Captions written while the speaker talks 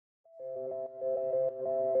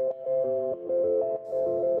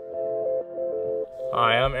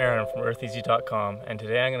Hi, I'm Aaron from Eartheasy.com, and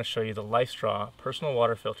today I'm going to show you the LifeStraw personal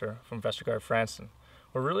water filter from Vestergaard Franson.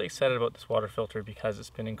 We're really excited about this water filter because it's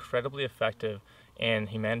been incredibly effective in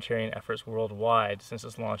humanitarian efforts worldwide since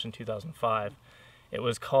its launch in 2005. It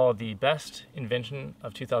was called the Best Invention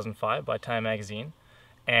of 2005 by Time Magazine,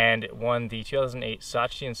 and it won the 2008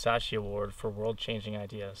 Saatchi and Saatchi Award for world-changing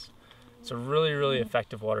ideas. It's a really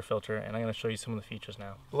effective water filter, and I'm going to show you some of the features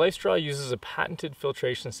now. The LifeStraw uses a patented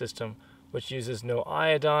filtration system which uses no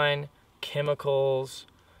iodine, chemicals,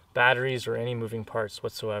 batteries, or any moving parts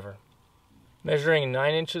whatsoever. Measuring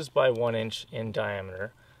 9 inches by 1 inch in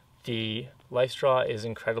diameter, the LifeStraw is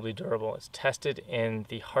incredibly durable. It's tested in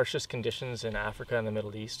the harshest conditions in Africa and the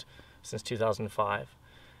Middle East since 2005,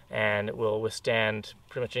 and it will withstand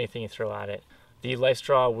pretty much anything you throw at it. The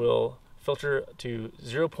LifeStraw will filter to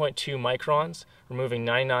 0.2 microns, removing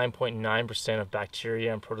 99.9% of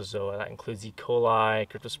bacteria and protozoa. That includes E. coli,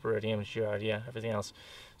 Cryptosporidium, Giardia, everything else.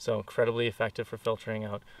 So incredibly effective for filtering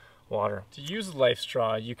out water. To use the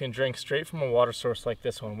LifeStraw, you can drink straight from a water source like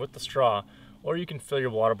this one with the straw, or you can fill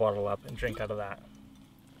your water bottle up and drink out of that.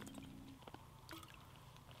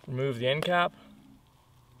 Remove the end cap,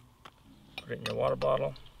 put it in your water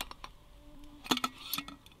bottle,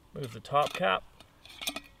 move the top cap,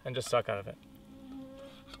 and just suck out of it.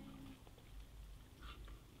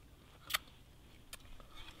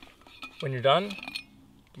 When you're done,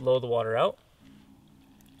 blow the water out,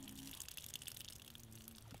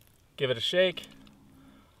 give it a shake,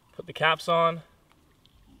 put the caps on,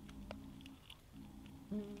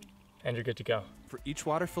 and you're good to go. For each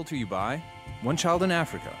water filter you buy, one child in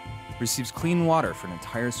Africa receives clean water for an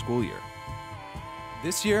entire school year.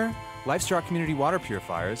 This year, LifeStraw community water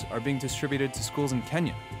purifiers are being distributed to schools in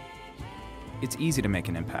Kenya. It's easy to make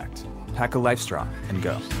an impact. Pack a LifeStraw and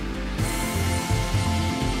go.